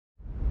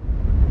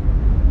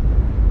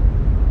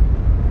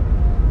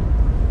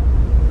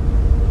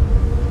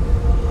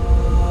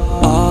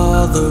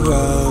the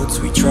roads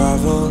we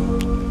travel,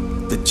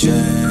 the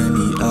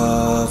journey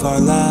of our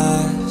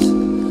lives.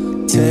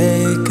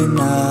 Take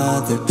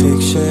another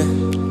picture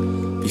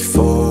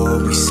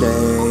before we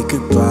say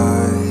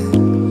goodbye.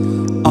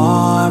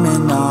 Arm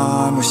in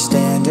arm we're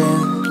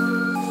standing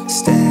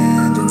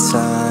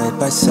side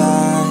by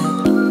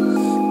side.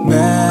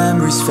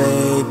 Memories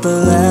fade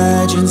but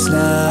legends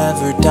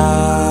never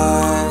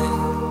die.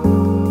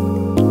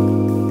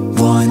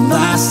 One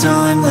last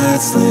time,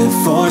 let's live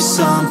for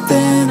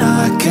something.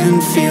 I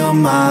can feel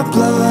my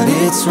blood,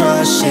 it's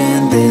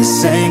rushing.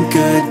 This ain't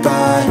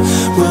goodbye,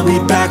 we'll be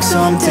back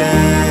someday.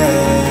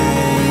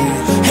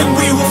 And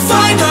we will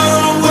find our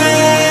own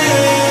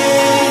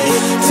way,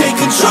 take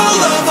control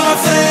of our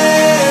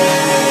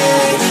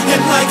fate.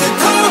 And like a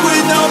car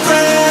with no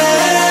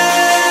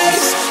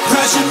brakes,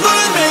 crash and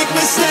learn, make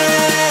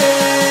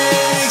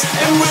mistakes.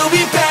 And we'll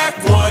be back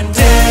one day.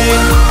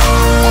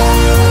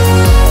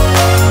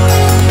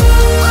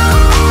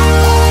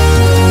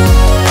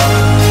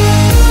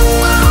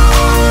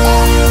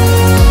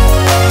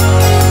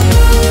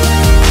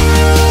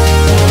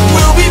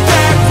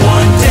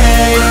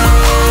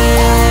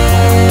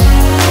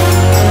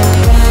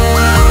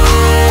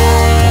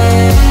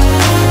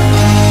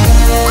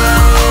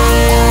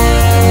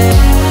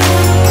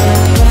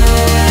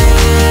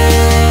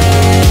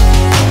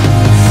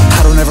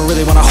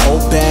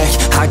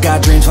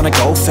 Wanna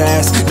go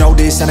fast, know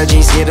this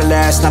energy's here to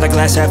last. Not a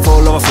glass half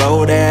full,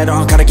 overflow that.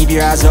 Gotta keep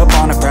your eyes up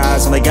on the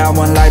prize. Only got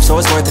one life, so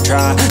it's worth a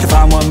try. To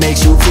find what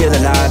makes you feel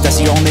alive, that's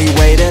the only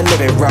way to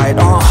live it right.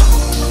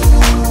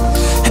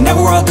 And now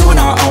we're all doing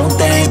our own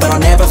thing, but I'll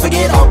never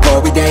forget our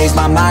glory days.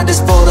 My mind is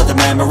full of the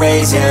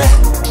memories, yeah.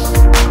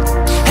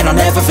 And I'll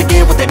never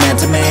forget what they meant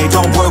to me.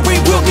 Don't worry,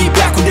 we'll be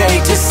back one day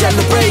to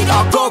celebrate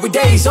our glory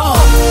days,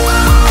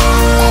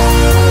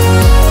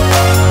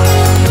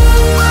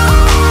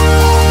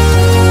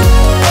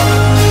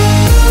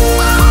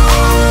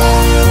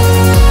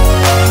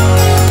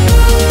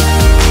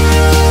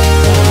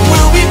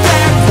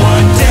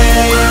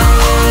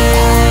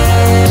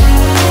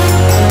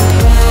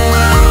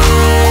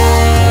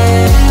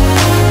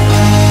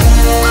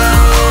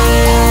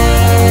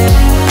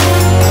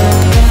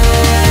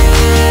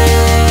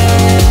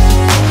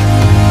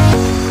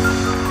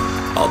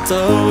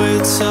 Although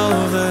it's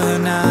over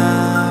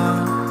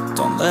now,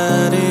 don't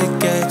let it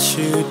get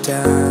you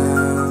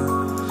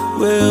down.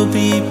 We'll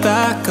be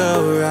back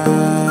around.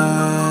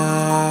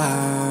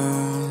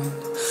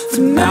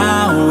 For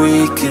now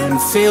we can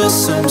feel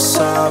some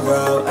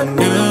sorrow. A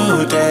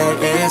new day,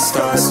 it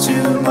starts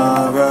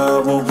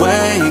tomorrow. We'll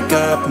wake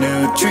up,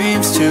 new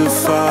dreams to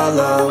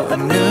follow. A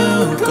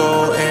new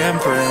goal and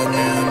brand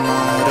new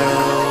motto.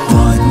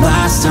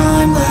 Last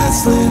time,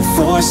 let's live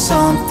for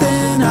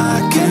something.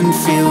 I can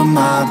feel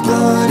my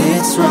blood,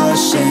 it's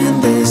rushing.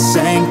 This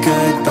ain't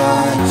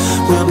goodbye,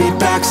 we'll be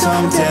back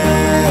someday.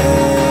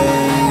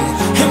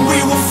 And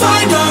we will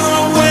find our